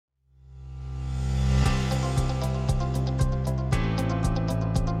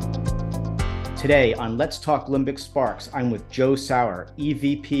Today on Let's Talk Limbic Sparks, I'm with Joe Sauer,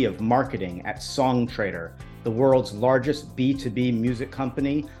 EVP of Marketing at Songtradr, the world's largest B2B music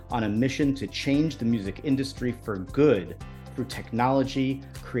company on a mission to change the music industry for good through technology,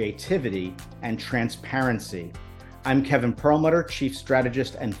 creativity, and transparency. I'm Kevin Perlmutter, Chief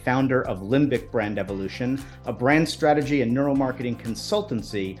Strategist and founder of Limbic Brand Evolution, a brand strategy and neuromarketing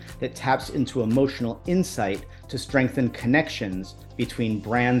consultancy that taps into emotional insight to strengthen connections between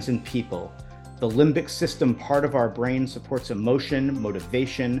brands and people. The limbic system part of our brain supports emotion,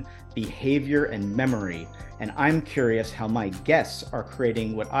 motivation, behavior, and memory. And I'm curious how my guests are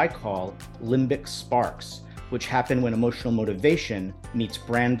creating what I call limbic sparks, which happen when emotional motivation meets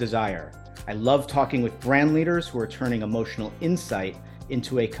brand desire. I love talking with brand leaders who are turning emotional insight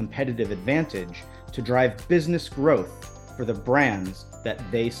into a competitive advantage to drive business growth for the brands that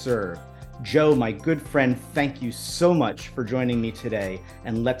they serve. Joe, my good friend, thank you so much for joining me today,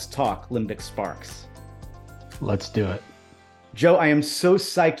 and let's talk Limbic Sparks. Let's do it. Joe, I am so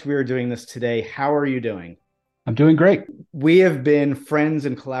psyched we are doing this today. How are you doing? I'm doing great. We have been friends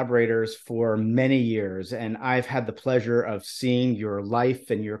and collaborators for many years, and I've had the pleasure of seeing your life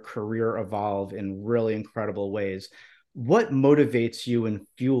and your career evolve in really incredible ways. What motivates you and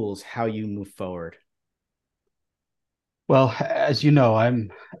fuels how you move forward? Well, as you know,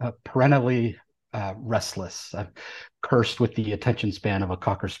 I'm perennially restless. I'm cursed with the attention span of a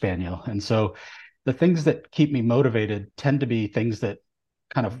Cocker Spaniel. And so the things that keep me motivated tend to be things that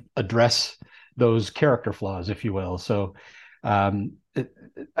kind of address those character flaws, if you will. So I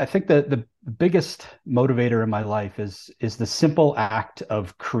think that the biggest motivator in my life is the simple act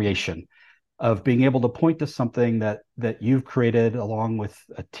of creation, of being able to point to something that you've created along with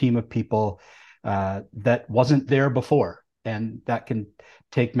a team of people that wasn't there before. And that can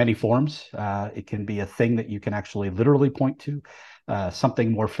take many forms. It can be a thing that you can actually literally point to,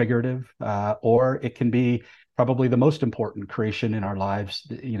 something more figurative, or it can be probably the most important creation in our lives,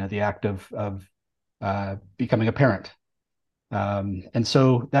 the act of becoming a parent. And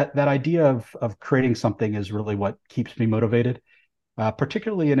so that idea of creating something is really what keeps me motivated,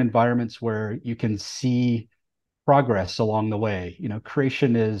 particularly in environments where you can see progress along the way.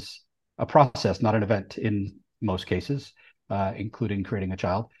 Creation is a process, not an event in most cases, including creating a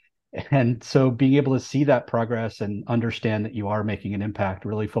child. And so being able to see that progress and understand that you are making an impact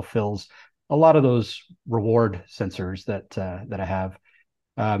really fulfills a lot of those reward sensors that I have.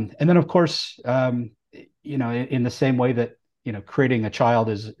 And then, of course, in the same way that creating a child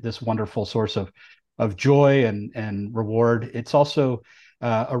is this wonderful source of joy and reward, it's also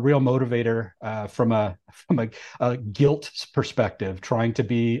a real motivator from a guilt perspective. Trying to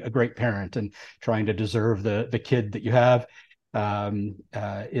be a great parent and trying to deserve the kid that you have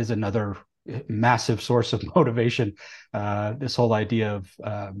is another massive source of motivation. This whole idea of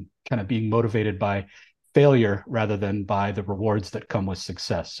kind of being motivated by failure rather than by the rewards that come with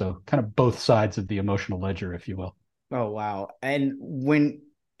success. So kind of both sides of the emotional ledger, if you will. Oh, wow. And when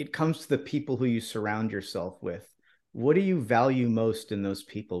it comes to the people who you surround yourself with, what do you value most in those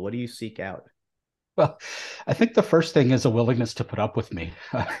people? What do you seek out? Well, I think the first thing is a willingness to put up with me.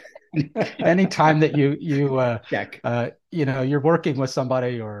 Anytime that Check. you're working with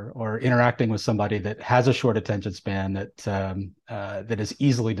somebody or interacting with somebody that has a short attention span that is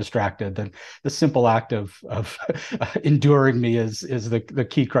easily distracted, then the simple act of enduring me is the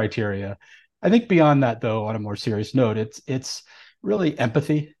key criteria. I think beyond that, though, on a more serious note, it's really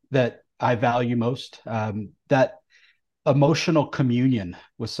empathy that I value most. That emotional communion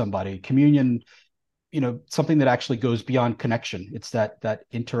with somebody, something that actually goes beyond connection. It's that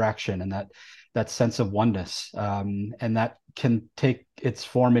interaction and that sense of oneness, and that can take its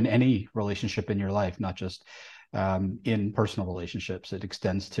form in any relationship in your life, not just in personal relationships. It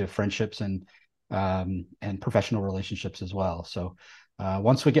extends to friendships and professional relationships as well. So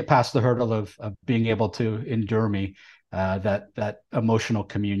once we get past the hurdle of being able to endure me, that emotional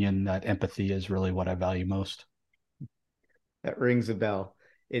communion, that empathy is really what I value most. That rings a bell.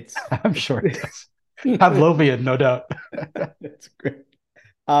 I'm sure it does. Pavlovian, no doubt. That's great.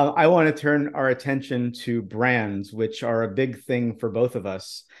 I want to turn our attention to brands, which are a big thing for both of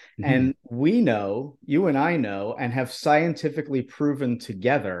us. Mm-hmm. And we know, you and I know, and have scientifically proven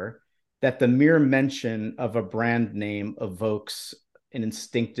together that the mere mention of a brand name evokes an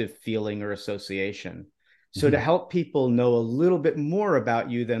instinctive feeling or association. So to help people know a little bit more about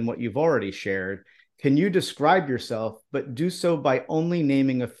you than what you've already shared, can you describe yourself, but do so by only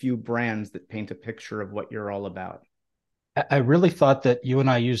naming a few brands that paint a picture of what you're all about? I really thought that you and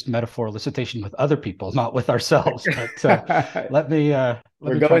I used metaphor elicitation with other people, not with ourselves. But let We're me try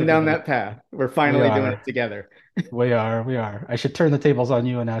to going do down that. that path. We're We finally doing it are, together. we are. I should turn the tables on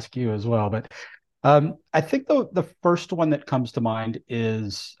you and ask you as well. But I think the first one that comes to mind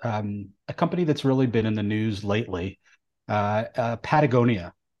is a company that's really been in the news lately,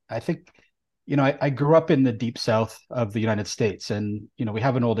 Patagonia. I think, I grew up in the deep south of the United States, and we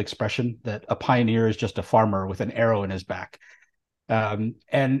have an old expression that a pioneer is just a farmer with an arrow in his back.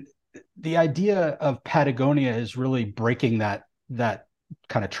 And the idea of Patagonia is really breaking that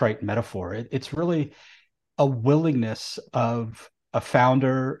kind of trite metaphor. It's really a willingness of a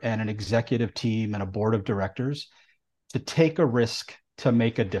founder and an executive team and a board of directors to take a risk to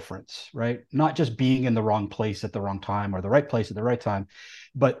make a difference, right? Not just being in the wrong place at the wrong time or the right place at the right time,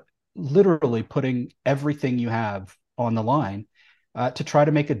 but literally putting everything you have on the line to try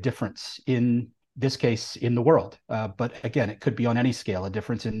to make a difference in this case in the world. But again, it could be on any scale, a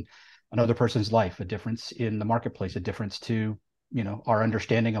difference in another person's life, a difference in the marketplace, a difference to our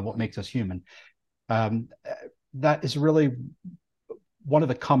understanding of what makes us human. um, that is really one of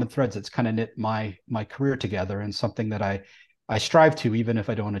the common threads that's kind of knit my career together, and something that I strive to, even if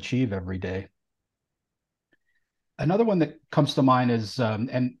I don't achieve every day. Another one that comes to mind is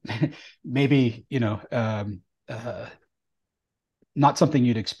and maybe not something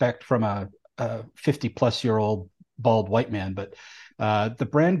you'd expect from a 50 plus year old bald white man, but the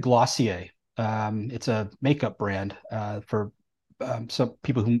brand Glossier. It's a makeup brand for some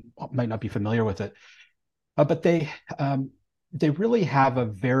people who might not be familiar with it. But they really have a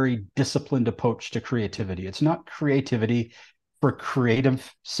very disciplined approach to creativity. It's not creativity for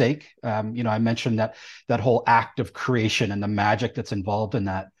creative sake. I mentioned that whole act of creation and the magic that's involved in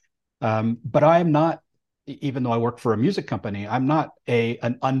that. But I am not, even though I work for a music company, I'm not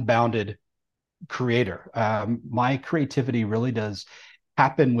an unbounded creator. My creativity really does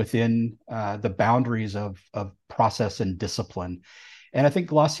happen within the boundaries of process and discipline. And I think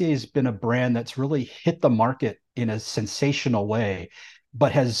Glossier has been a brand that's really hit the market in a sensational way,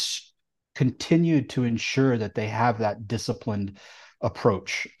 but has continued to ensure that they have that disciplined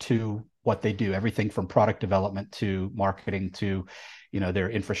approach to what they do, everything from product development to marketing to, their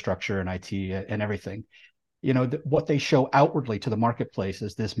infrastructure and IT and everything. What they show outwardly to the marketplace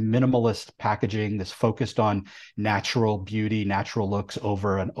is this minimalist packaging, this focused on natural beauty, natural looks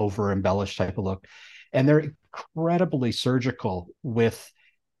over an over embellished type of look. And they're incredibly surgical with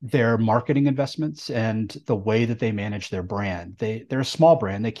their marketing investments and the way that they manage their brand. They're a small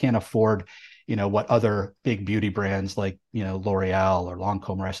brand. They can't afford, what other big beauty brands like, L'Oreal or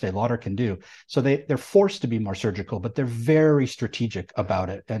Lancome or Estee Lauder can do. So they're forced to be more surgical, but they're very strategic about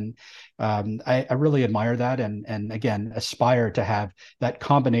it. And I really admire that, and again aspire to have that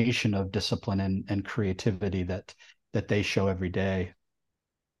combination of discipline and creativity that they show every day.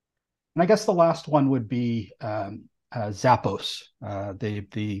 And I guess the last one would be Zappos,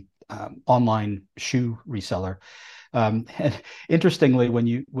 the online shoe reseller. And interestingly, when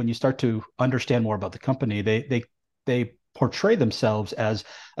you start to understand more about the company, they portray themselves as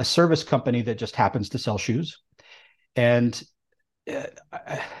a service company that just happens to sell shoes. And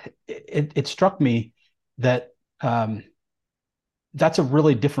it struck me that that's a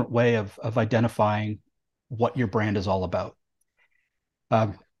really different way of identifying what your brand is all about.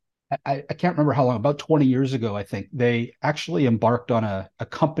 Um, I can't remember how long, about 20 years ago, I think, they actually embarked on a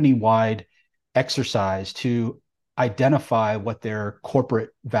company-wide exercise to identify what their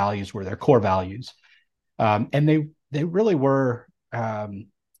corporate values were, their core values. And they really were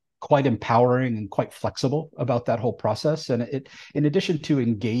quite empowering and quite flexible about that whole process. And in addition to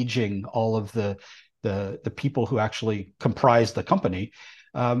engaging all of the people who actually comprise the company,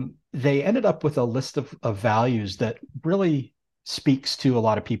 they ended up with a list of values that really speaks to a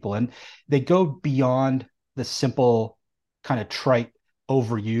lot of people, and they go beyond the simple kind of trite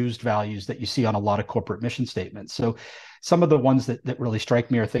overused values that you see on a lot of corporate mission statements. So some of the ones that really strike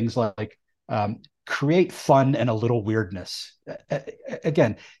me are things like create fun and a little weirdness.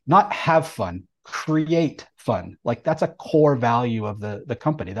 Again, not have fun, create fun. Like that's a core value of the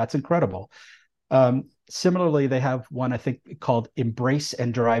company. That's incredible. Similarly, they have one I think called embrace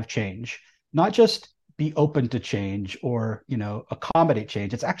and drive change. Not just be open to change or accommodate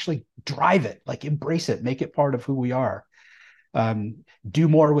change. It's actually drive it, like embrace it, make it part of who we are. Do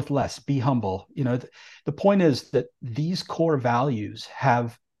more with less, be humble. The point is that these core values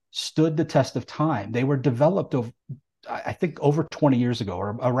have stood the test of time. They were developed over, I think, over 20 years ago or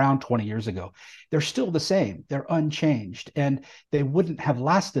around 20 years ago. They're still the same. They're unchanged. And they wouldn't have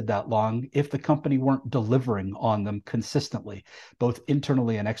lasted that long if the company weren't delivering on them consistently, both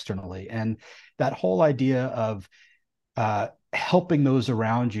internally and externally. And that whole idea of helping those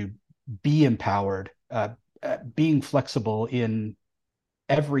around you be empowered, being flexible in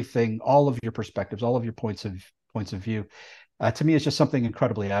everything, all of your perspectives, all of your points of view, to me is just something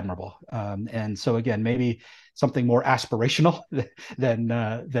incredibly admirable. And so again, maybe something more aspirational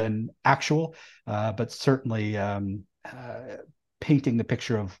than actual, but certainly painting the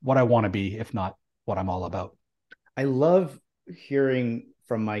picture of what I want to be, if not what I'm all about. I love hearing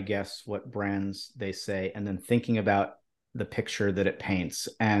from my guests what brands they say and then thinking about the picture that it paints.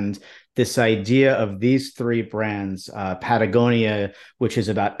 And this idea of these three brands, Patagonia, which is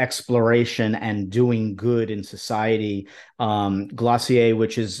about exploration and doing good in society, Glossier,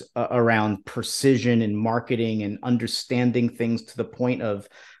 which is around precision in marketing and understanding things to the point of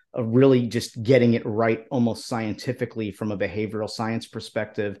really just getting it right almost scientifically from a behavioral science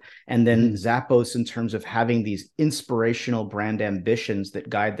perspective. And then Zappos in terms of having these inspirational brand ambitions that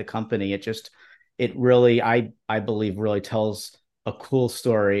guide the company. It really, I believe, really tells a cool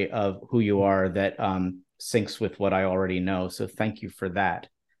story of who you are that syncs with what I already know. So thank you for that.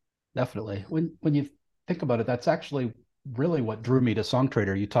 Definitely. When you think about it, that's actually really what drew me to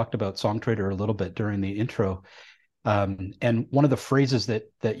Songtradr. You talked about Songtradr a little bit during the intro. And one of the phrases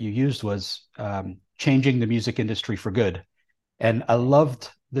that you used was changing the music industry for good. And I loved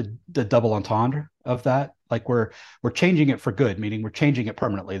the double entendre of that. Like we're changing it for good, meaning we're changing it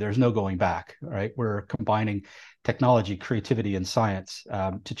permanently. There's no going back, right? We're combining technology, creativity, and science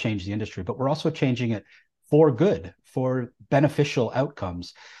to change the industry, but we're also changing it for good, for beneficial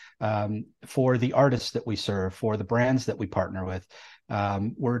outcomes, for the artists that we serve, for the brands that we partner with.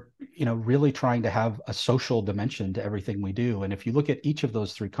 We're really trying to have a social dimension to everything we do. And if you look at each of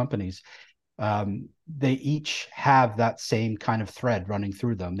those three companies, they each have that same kind of thread running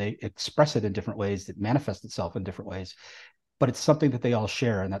through them. They express it in different ways, that manifest itself in different ways, but it's something that they all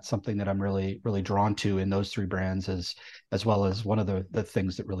share. And that's something that I'm really, really drawn to in those three brands, as well as one of the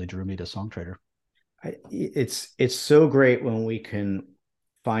things that really drew me to Songtradr. It's so great when we can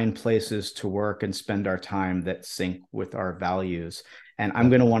find places to work and spend our time that sync with our values. And I'm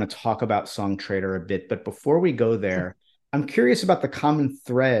going to want to talk about Songtradr a bit, but before we go there, I'm curious about the common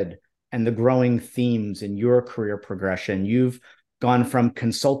thread and the growing themes in your career progression. You've gone from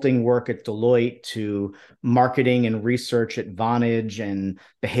consulting work at Deloitte to marketing and research at Vonage and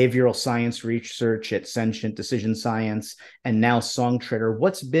behavioral science research at Sentient Decision Science, and now Songtradr.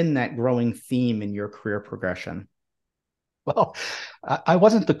 What's been that growing theme in your career progression? Well, I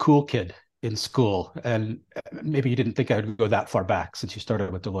wasn't the cool kid in school, and maybe you didn't think I'd go that far back since you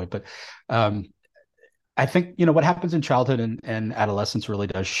started with Deloitte, but I think what happens in childhood and adolescence really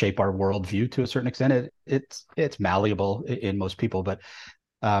does shape our worldview to a certain extent. It's malleable in most people, but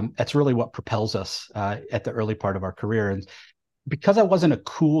it's really what propels us at the early part of our career. And because I wasn't a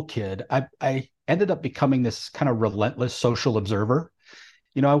cool kid, I ended up becoming this kind of relentless social observer.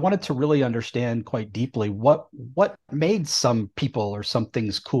 I wanted to really understand quite deeply what made some people or some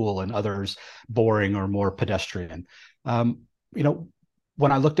things cool and others boring or more pedestrian.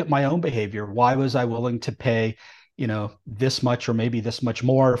 When I looked at my own behavior, why was I willing to pay, this much or maybe this much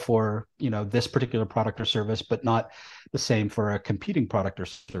more for, this particular product or service, but not the same for a competing product or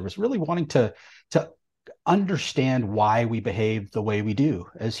service? Really wanting to understand why we behave the way we do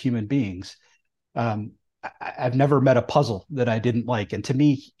as human beings. I've never met a puzzle that I didn't like. And to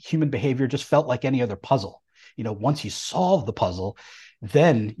me, human behavior just felt like any other puzzle. Once you solve the puzzle,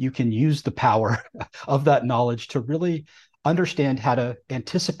 then you can use the power of that knowledge to really understand how to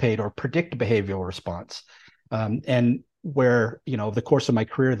anticipate or predict a behavioral response. And where, the course of my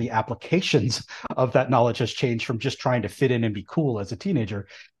career, the applications of that knowledge has changed from just trying to fit in and be cool as a teenager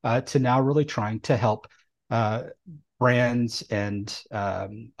to now really trying to help brands and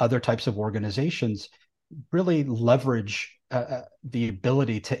other types of organizations really leverage the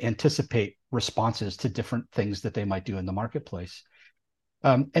ability to anticipate responses to different things that they might do in the marketplace.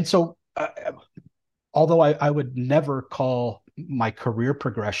 And so, although I would never call my career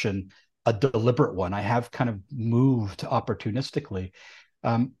progression a deliberate one, I have kind of moved opportunistically.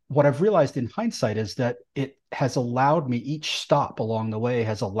 What I've realized in hindsight is that it has allowed me, each stop along the way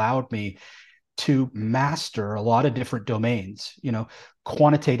has allowed me to master a lot of different domains,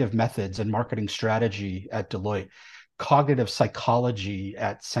 quantitative methods and marketing strategy at Deloitte, cognitive psychology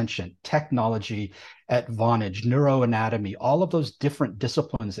at Sentient, technology at Vonage, neuroanatomy, all of those different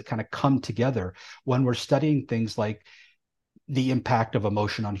disciplines that kind of come together when we're studying things like the impact of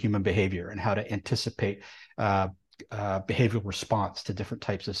emotion on human behavior and how to anticipate behavioral response to different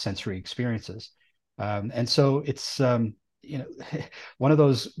types of sensory experiences. And so it's one of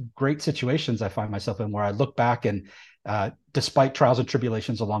those great situations I find myself in where I look back and despite trials and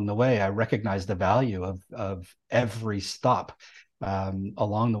tribulations along the way, I recognize the value of every stop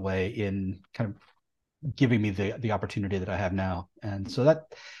along the way in kind of giving me the opportunity that I have now. And so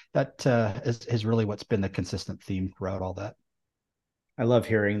that is really what's been the consistent theme throughout all that. I love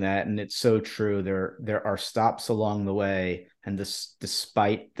hearing that, and it's so true. There are stops along the way, and this,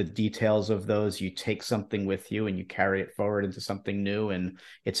 despite the details of those, you take something with you and you carry it forward into something new, and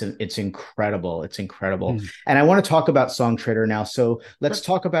it's incredible. It's incredible. Mm. And I want to talk about Songtradr now. So let's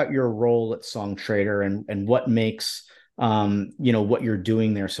Sure. talk about your role at Songtradr and what makes what you're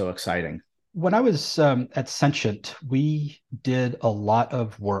doing there so exciting. When I was at Sentient, we did a lot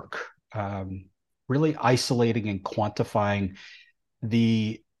of work really isolating and quantifying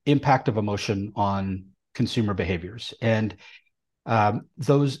the impact of emotion on consumer behaviors. And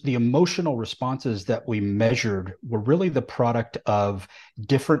the emotional responses that we measured were really the product of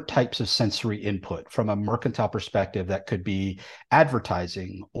different types of sensory input. From a mercantile perspective, that could be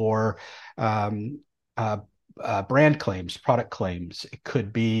advertising or brand claims, product claims. It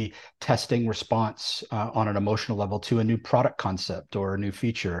could be testing response on an emotional level to a new product concept or a new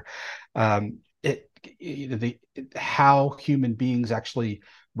feature. It how human beings actually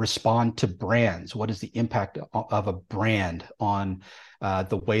respond to brands. What is the impact of a brand on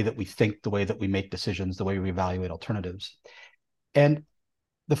the way that we think, the way that we make decisions, the way we evaluate alternatives? And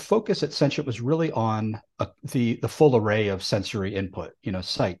the focus at Sentient was really on the full array of sensory input,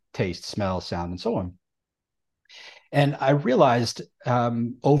 sight, taste, smell, sound, and so on. And I realized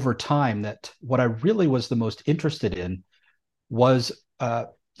over time that what I really was the most interested in was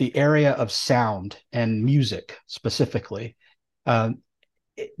the area of sound and music specifically.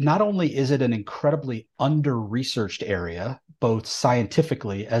 Not only is it an incredibly under-researched area, both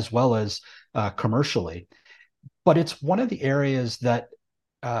scientifically as well as commercially, but it's one of the areas that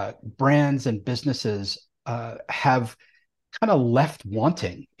brands and businesses have kind of left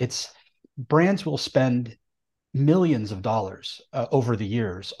wanting. It's brands will spend millions of dollars over the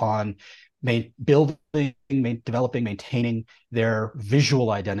years on building, developing, maintaining their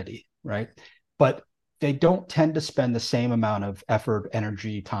visual identity, right? But they don't tend to spend the same amount of effort,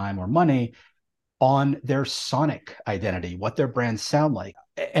 energy, time, or money on their sonic identity, what their brands sound like,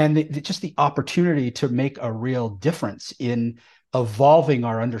 and just the opportunity to make a real difference in evolving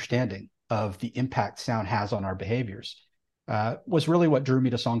our understanding of the impact sound has on our behaviors was really what drew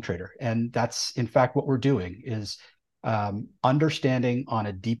me to Songtradr. And that's, in fact, what we're doing is understanding on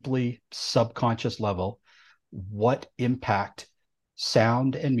a deeply subconscious level what impact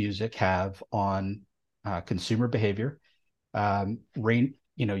sound and music have on consumer behavior,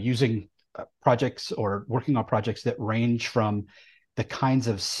 using projects or working on projects that range from the kinds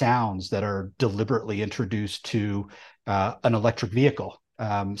of sounds that are deliberately introduced to an electric vehicle.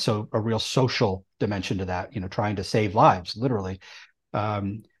 So a real social dimension to that, trying to save lives, literally,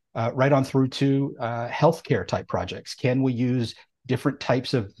 right on through to healthcare type projects. Can we use different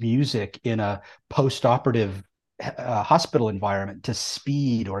types of music in a post-operative hospital environment to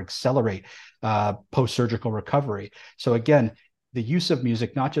speed or accelerate post-surgical recovery? So again, the use of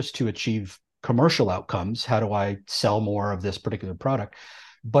music, not just to achieve commercial outcomes, how do I sell more of this particular product,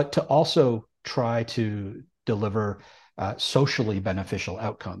 but to also try to deliver socially beneficial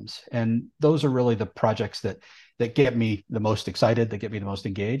outcomes. And those are really the projects that get me the most excited, that get me the most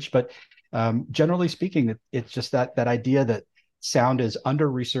engaged. But generally speaking, it's just that idea that sound is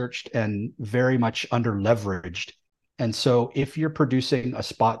under-researched and very much under-leveraged. And so if you're producing a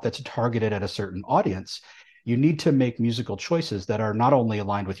spot that's targeted at a certain audience, you need to make musical choices that are not only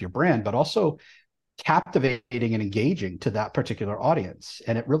aligned with your brand, but also captivating and engaging to that particular audience.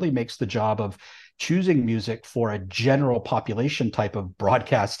 And it really makes the job of choosing music for a general population type of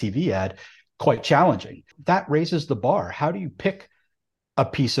broadcast TV ad quite challenging. That raises the bar. How do you pick a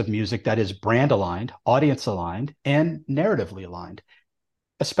piece of music that is brand aligned, audience aligned, and narratively aligned,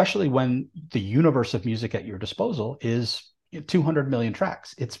 especially when the universe of music at your disposal is 200 million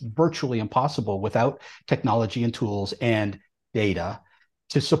tracks? It's virtually impossible without technology and tools and data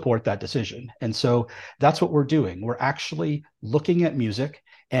to support that decision. And so that's what we're doing. We're actually looking at music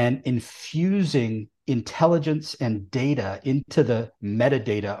and infusing intelligence and data into the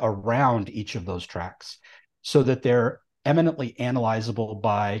metadata around each of those tracks so that they're eminently analyzable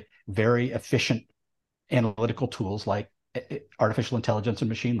by very efficient analytical tools like artificial intelligence and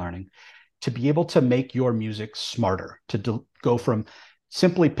machine learning to be able to make your music smarter, to go from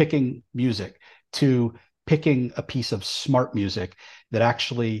simply picking music to picking a piece of smart music that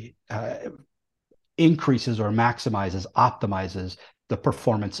actually increases or maximizes, optimizes the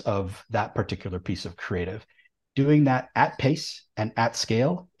performance of that particular piece of creative. Doing that at pace and at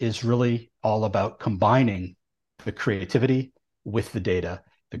scale is really all about combining the creativity with the data,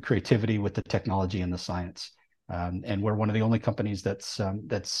 the creativity with the technology and the science. And we're one of the only companies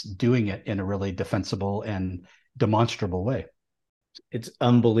that's doing it in a really defensible and demonstrable way. It's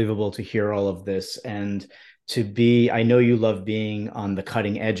unbelievable to hear all of this and to be, I know you love being on the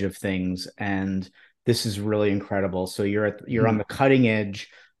cutting edge of things, and this is really incredible. So you're on Mm-hmm. the cutting edge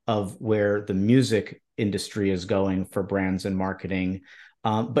of where the music industry is going for brands and marketing.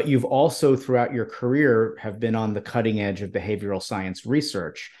 But you've also throughout your career have been on the cutting edge of behavioral science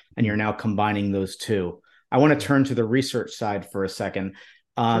research, and you're now combining those two. I want to Yeah, turn to the research side for a second.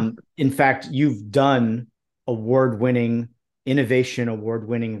 sure. In fact, you've done award-winning innovation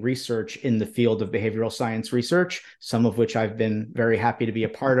award-winning research in the field of behavioral science research, some of which I've been very happy to be a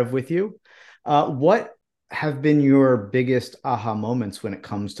part of with you. What have been your biggest aha moments when it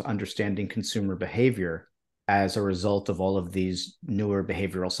comes to understanding consumer behavior as a result of all of these newer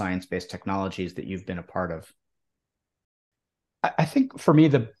behavioral science-based technologies that you've been a part of? I think for me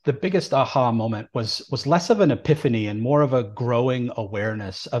the biggest aha moment was less of an epiphany and more of a growing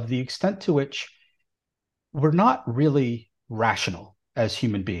awareness of the extent to which we're not really rational as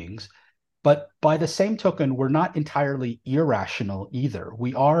human beings. But by the same token, we're not entirely irrational either.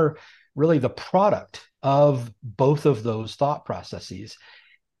 We are really the product of both of those thought processes.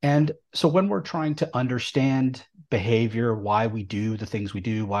 And so when we're trying to understand behavior, why we do the things we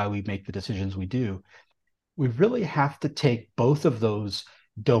do, why we make the decisions we do, we really have to take both of those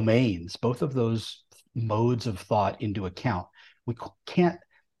domains, both of those modes of thought into account. We can't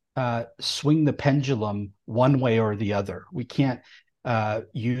swing the pendulum one way or the other. We can't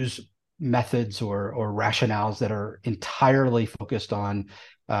use methods or rationales that are entirely focused on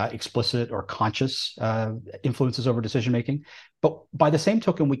explicit or conscious influences over decision making. But by the same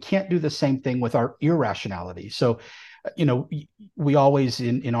token, we can't do the same thing with our irrationality. So, we always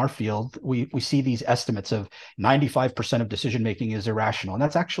in our field we see these estimates of 95% of decision making is irrational, and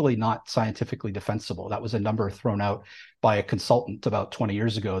that's actually not scientifically defensible. That was a number thrown out by a consultant about 20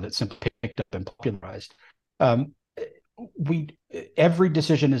 years ago that simply picked up and popularized. um, we Every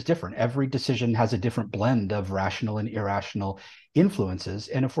decision is different. Every decision has a different blend of rational and irrational influences,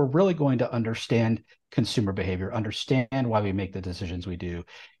 and if we're really going to understand consumer behavior, understand why we make the decisions we do,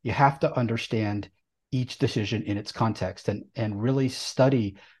 you have to understand each decision in its context and really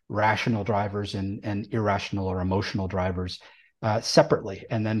study rational drivers and irrational or emotional drivers separately,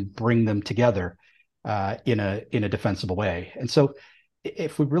 and then bring them together in a defensible way. And so,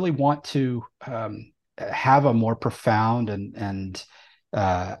 if we really want to have a more profound and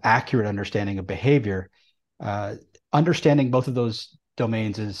accurate understanding of behavior, uh, understanding both of those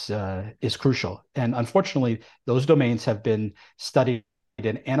domains is crucial. And unfortunately, those domains have been studied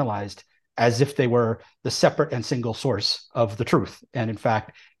and analyzed as if they were the separate and single source of the truth. And in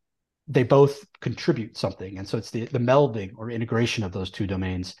fact, they both contribute something. And so it's the melding or integration of those two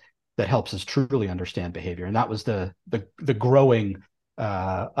domains that helps us truly understand behavior. And that was the growing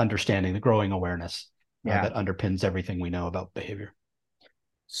understanding, the growing awareness Yeah. that underpins everything we know about behavior.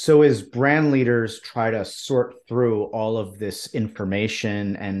 So, as brand leaders try to sort through all of this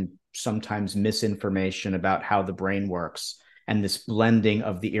information and sometimes misinformation about how the brain works and this blending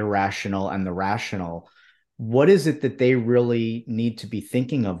of the irrational and the rational, what is it that they really need to be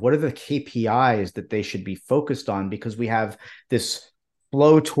thinking of? What are the KPIs that they should be focused on? Because we have this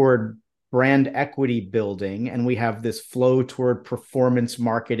flow toward brand equity building, and we have this flow toward performance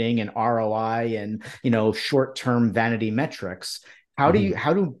marketing and ROI and short-term vanity metrics. Mm-hmm.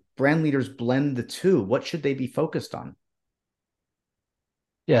 How do brand leaders blend the two? What should they be focused on?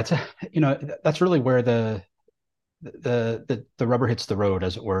 Yeah, that's really where the rubber hits the road,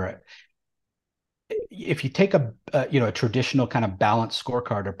 as it were. If you take a traditional kind of balanced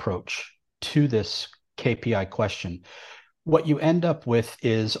scorecard approach to this KPI question, what you end up with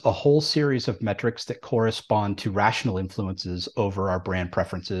is a whole series of metrics that correspond to rational influences over our brand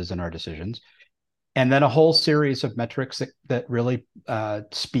preferences and our decisions, and then a whole series of metrics that really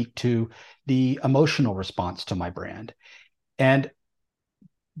speak to the emotional response to my brand. And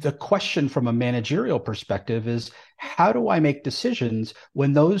the question from a managerial perspective is, how do I make decisions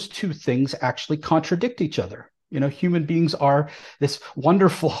when those two things actually contradict each other? Human beings are this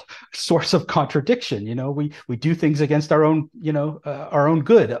wonderful source of contradiction. We do things against our own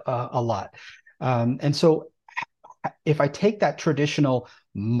good a lot. And so if I take that traditional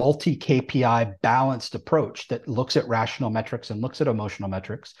multi KPI balanced approach that looks at rational metrics and looks at emotional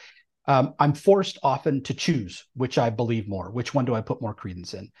metrics, I'm forced often to choose which I believe more, which one do I put more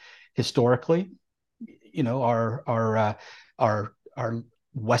credence in. Historically, our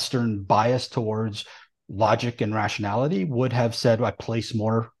Western bias towards logic and rationality would have said I place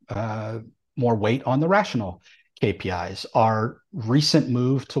more weight on the rational KPIs. Our recent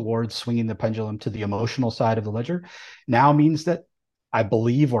move towards swinging the pendulum to the emotional side of the ledger now means that I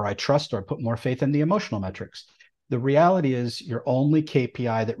believe or I trust or I put more faith in the emotional metrics. The reality is your only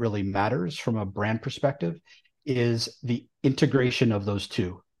KPI that really matters from a brand perspective is the integration of those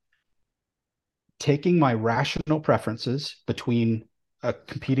two. Taking my rational preferences between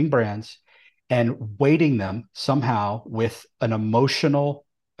competing brands and weighting them somehow with an emotional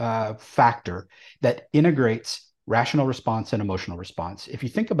factor that integrates rational response and emotional response. If you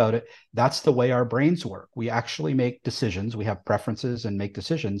think about it, that's the way our brains work. We actually make decisions, we have preferences and make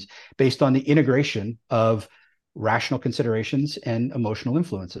decisions based on the integration of rational considerations and emotional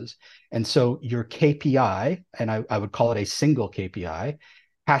influences. And so your KPI, and I would call it a single KPI,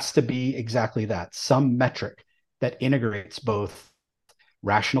 has to be exactly that, some metric that integrates both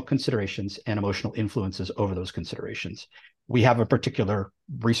rational considerations and emotional influences over those considerations. We have a particular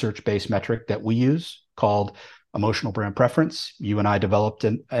research-based metric that we use called emotional brand preference. You and I developed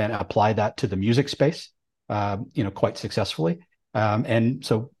and applied that to the music space, quite successfully. And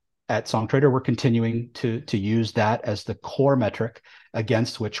so at Songtradr, we're continuing to use that as the core metric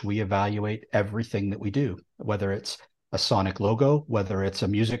against which we evaluate everything that we do, whether it's a sonic logo, whether it's a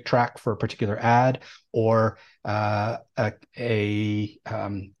music track for a particular ad, or a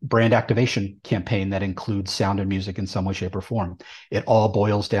brand activation campaign that includes sound and music in some way, shape, or form. It all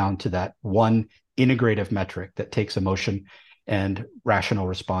boils down to that one integrative metric that takes emotion and rational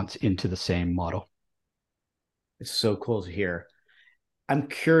response into the same model. It's so cool to hear. I'm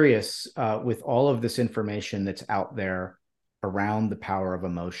curious, with all of this information that's out there around the power of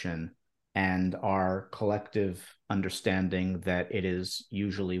emotion and our collective understanding that it is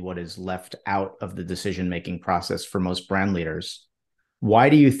usually what is left out of the decision-making process for most brand leaders, why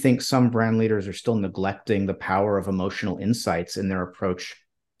do you think some brand leaders are still neglecting the power of emotional insights in their approach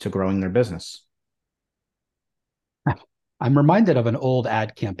to growing their business? I'm reminded of an old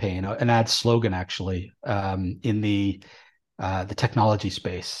ad campaign, an ad slogan actually, in the technology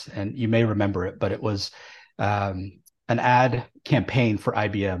space, and you may remember it, but it was an ad campaign for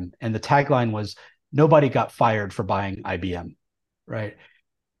IBM, and the tagline was "Nobody got fired for buying IBM," right?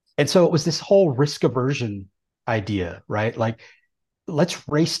 And so it was this whole risk aversion idea, right? Like, let's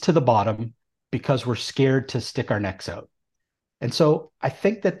race to the bottom because we're scared to stick our necks out. And so I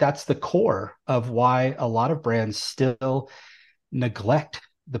think that that's the core of why a lot of brands still neglect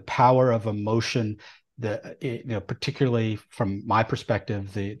the power of emotion, particularly from my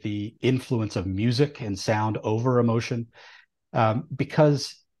perspective, the influence of music and sound over emotion,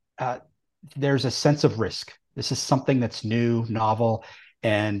 because there's a sense of risk. This is something that's new, novel,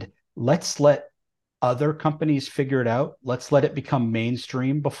 and let's let other companies figure it out. Let's let it become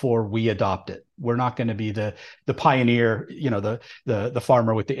mainstream before we adopt it. We're not going to be the pioneer, the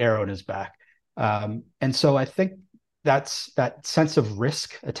farmer with the arrow in his back. And so I think that's that sense of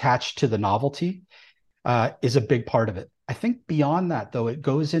risk attached to the novelty is a big part of it. I think beyond that, though, it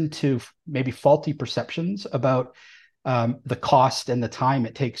goes into maybe faulty perceptions about the cost and the time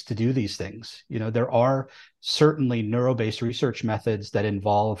it takes to do these things. There are certainly neuro-based research methods that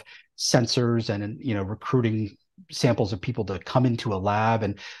involve sensors and recruiting samples of people to come into a lab,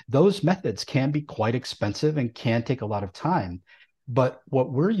 and those methods can be quite expensive and can take a lot of time. But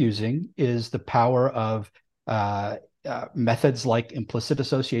what we're using is the power of methods like implicit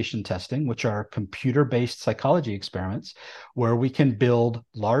association testing, which are computer-based psychology experiments, where we can build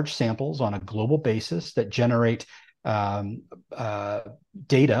large samples on a global basis that generate data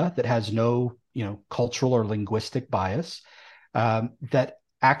that has no cultural or linguistic bias, that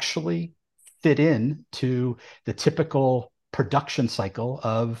actually fit in to the typical production cycle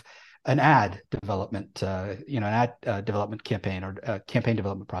of an ad development, development campaign or campaign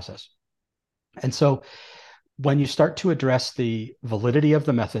development process. And so when you start to address the validity of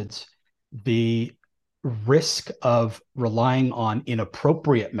the methods, the risk of relying on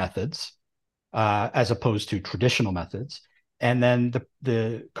inappropriate methods as opposed to traditional methods, and then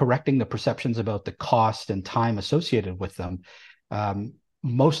the correcting the perceptions about the cost and time associated with them.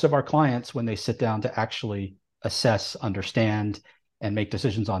 Most of our clients, when they sit down to actually assess, understand, and make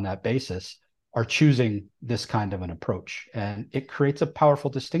decisions on that basis, are choosing this kind of an approach. And it creates a powerful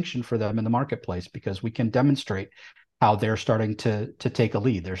distinction for them in the marketplace because we can demonstrate how they're starting to take a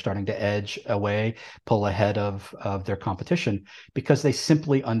lead. They're starting to edge away, pull ahead of their competition because they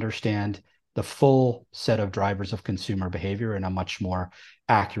simply understand the full set of drivers of consumer behavior in a much more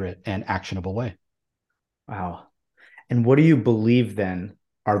accurate and actionable way. Wow. And what do you believe then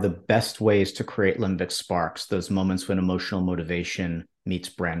are the best ways to create limbic sparks, those moments when emotional motivation meets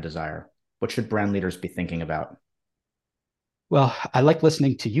brand desire? What should brand leaders be thinking about? Well, I like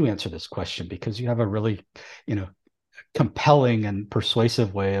listening to you answer this question because you have a really, you know, compelling and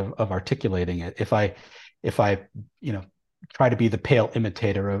persuasive way of articulating it. If I, you know, try to be the pale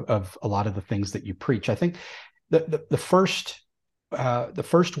imitator of a lot of the things that you preach, I think the first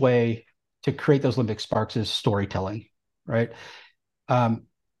way to create those limbic sparks is storytelling, right? Um,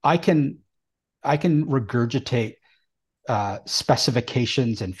 I can I can regurgitate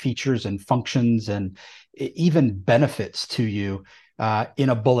specifications and features and functions and even benefits to you in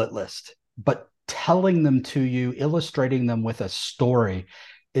a bullet list. But telling them to you, illustrating them with a story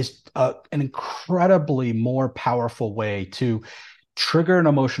is an incredibly more powerful way to trigger an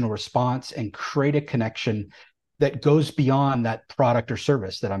emotional response and create a connection that goes beyond that product or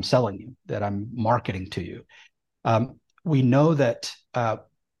service that I'm selling you, that I'm marketing to you. We know that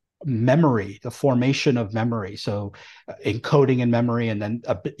memory, the formation of memory, so encoding in memory and then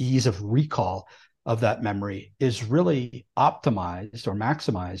ease of recall of that memory is really optimized or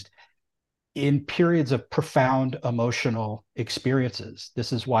maximized in periods of profound emotional experiences.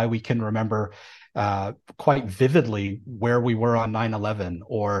 This is why we can remember quite vividly where we were on 9/11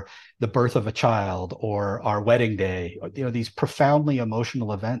 or the birth of a child or our wedding day. You know, these profoundly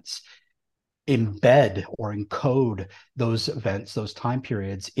emotional events embed or encode those events, those time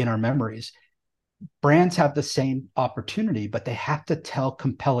periods in our memories. Brands have the same opportunity, but they have to tell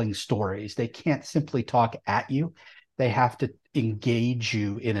compelling stories. They can't simply talk at you, they have to engage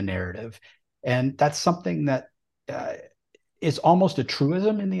you in a narrative. And that's something that uh, is almost a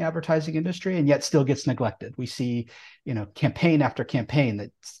truism in the advertising industry and yet still gets neglected. We see, you know, campaign after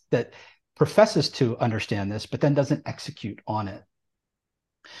campaign that professes to understand this, but then doesn't execute on it.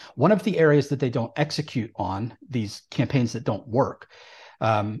 One of the areas that they don't execute on, these campaigns that don't work,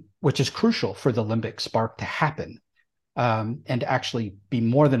 which is crucial for the limbic spark to happen and to actually be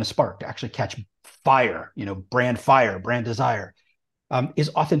more than a spark, to actually catch fire, you know, fire, brand desire, is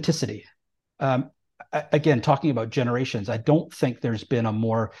authenticity. Um, Again, talking about generations, I don't think there's been a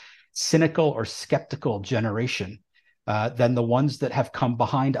more cynical or skeptical generation than the ones that have come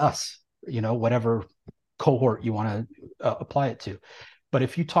behind us, you know, whatever cohort you want to apply it to. But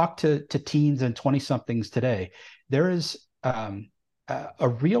if you talk to teens and 20 somethings today, there is a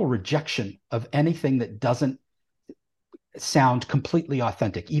real rejection of anything that doesn't sound completely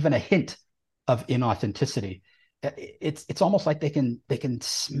authentic, even a hint of inauthenticity. It's almost like they can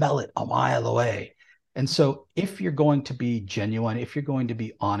smell it a mile away. And so if you're going to be genuine, if you're going to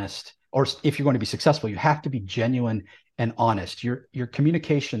be honest, or if you're going to be successful, you have to be genuine and honest. Your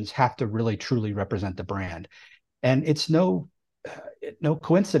communications have to really truly represent the brand. And it's no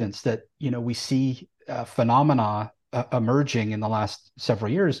coincidence that, you know, we see phenomena emerging in the last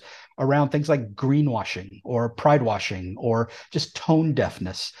several years around things like greenwashing or pride washing or just tone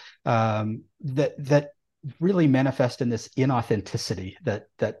deafness that really manifest in this inauthenticity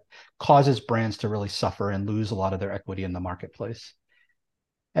that causes brands to really suffer and lose a lot of their equity in the marketplace.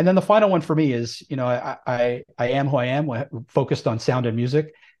 And then the final one for me is, you know, I am who I am, focused on sound and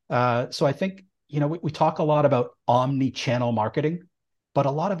music. So I think, you know, we talk a lot about omni-channel marketing, but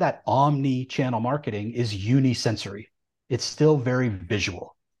a lot of that omni-channel marketing is unisensory. It's still very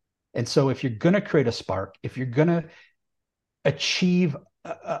visual. And so if you're going to create a spark, if you're going to achieve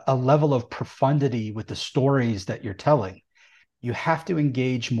a level of profundity with the stories that you're telling, you have to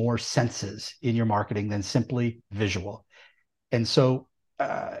engage more senses in your marketing than simply visual. And so,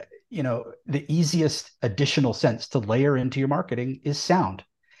 you know, the easiest additional sense to layer into your marketing is sound.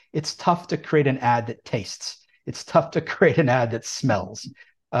 It's tough to create an ad that tastes. It's tough to create an ad that smells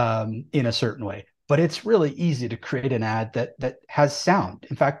in a certain way. But it's really easy to create an ad that has sound.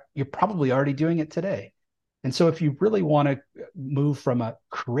 In fact, you're probably already doing it today. And so, if you really want to move from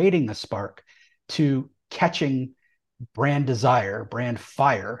creating a spark to catching brand desire, brand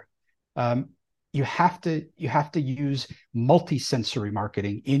fire, um, you have to use multi-sensory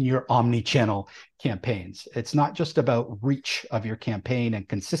marketing in your omni-channel campaigns. It's not just about reach of your campaign and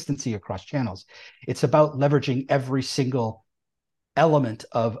consistency across channels. It's about leveraging every single element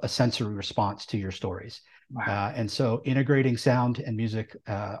of a sensory response to your stories. Wow. And so integrating sound and music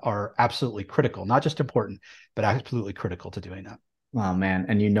are absolutely critical, not just important, but absolutely critical to doing that. Oh man,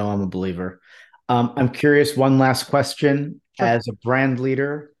 and you know I'm a believer. I'm curious, one last question. Sure. As a brand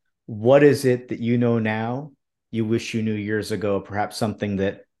leader, what is it that you know now you wish you knew years ago, perhaps something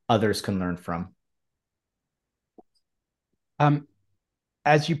that others can learn from? Um,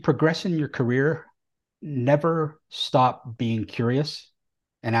 as you progress in your career, never stop being curious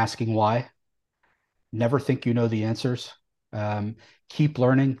and asking why. Never think you know the answers. Keep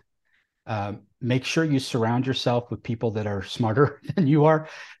learning. Make sure you surround yourself with people that are smarter than you are.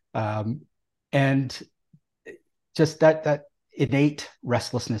 And just that innate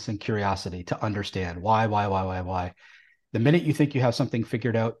restlessness and curiosity to understand why. The minute you think you have something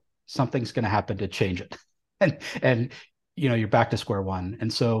figured out, something's going to happen to change it, and you're back to square one.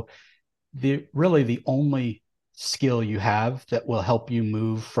 And so the only skill you have that will help you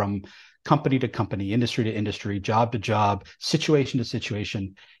move from company to company, industry to industry, job to job, situation to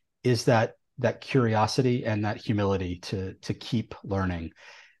situation, is that curiosity and that humility to keep learning.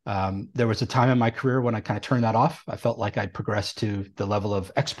 There was a time in my career when I kind of turned that off. I felt like I'd progressed to the level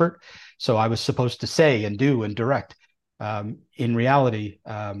of expert, so I was supposed to say and do and direct. In reality,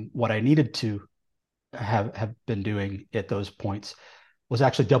 what I needed to have been doing at those points was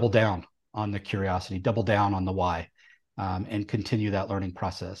actually double down on the curiosity, double down on the why, and continue that learning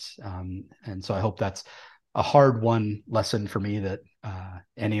process. And so I hope that's a hard won lesson for me that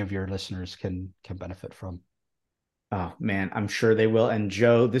any of your listeners can benefit from. Oh man, I'm sure they will. And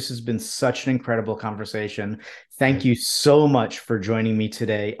Joe, this has been such an incredible conversation. Thank you so much for joining me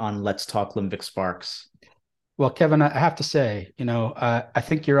today on Let's Talk Limbic Sparks. Well, Kevin, I have to say, I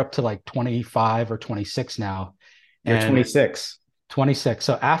think you're up to like 25 or 26 now. You're And 26. 26.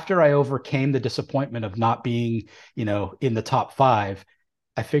 So after I overcame the disappointment of not being, in the top five,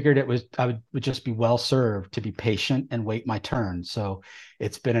 I figured I would just be well served to be patient and wait my turn. So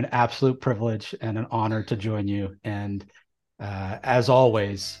it's been an absolute privilege and an honor to join you. And as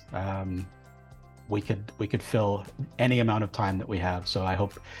always, we could fill any amount of time that we have. So I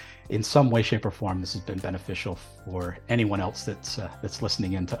hope in some way, shape, or form this has been beneficial for anyone else that's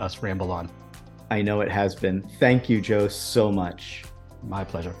listening in to us ramble on. I know it has been. Thank you, Joe, so much. My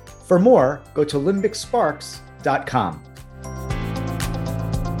pleasure. For more, go to limbicsparks.com.